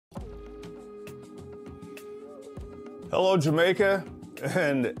Hello, Jamaica,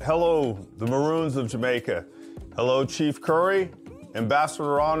 and hello, the Maroons of Jamaica. Hello, Chief Currie,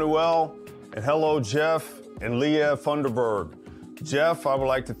 Ambassador Anuel, and hello, Jeff and Leah Funderburg. Jeff, I would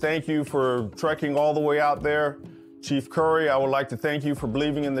like to thank you for trekking all the way out there. Chief Currie, I would like to thank you for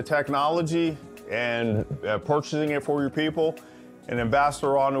believing in the technology and purchasing it for your people. And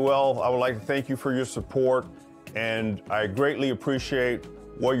Ambassador Anuel, I would like to thank you for your support, and I greatly appreciate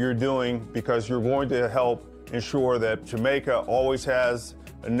what you're doing because you're going to help ensure that Jamaica always has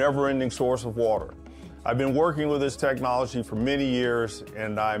a never-ending source of water. I've been working with this technology for many years,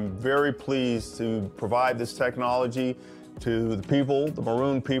 and I'm very pleased to provide this technology to the people, the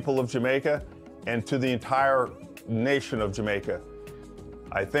Maroon people of Jamaica, and to the entire nation of Jamaica.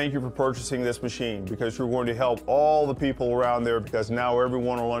 I thank you for purchasing this machine because you're going to help all the people around there, because now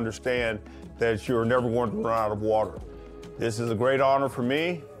everyone will understand that you're never going to run out of water. This is a great honor for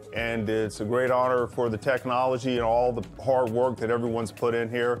me, and it's a great honor for the technology and all the hard work that everyone's put in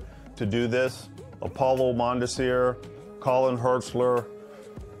here to do this. Apollo Mondesir, Colin Hertzler,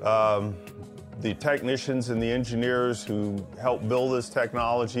 the technicians and the engineers who helped build this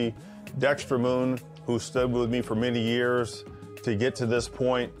technology, Dexter Moon, who stood with me for many years to get to this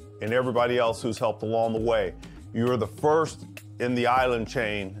point, and everybody else who's helped along the way. You're the first in the island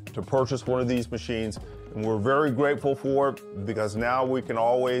chain to purchase one of these machines, and we're very grateful for it, because now we can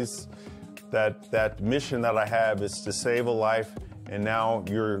always, that mission that I have is to save a life, and now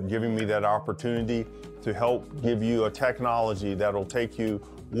you're giving me that opportunity to help give you a technology that'll take you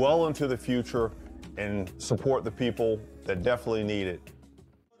well into the future and support the people that definitely need it.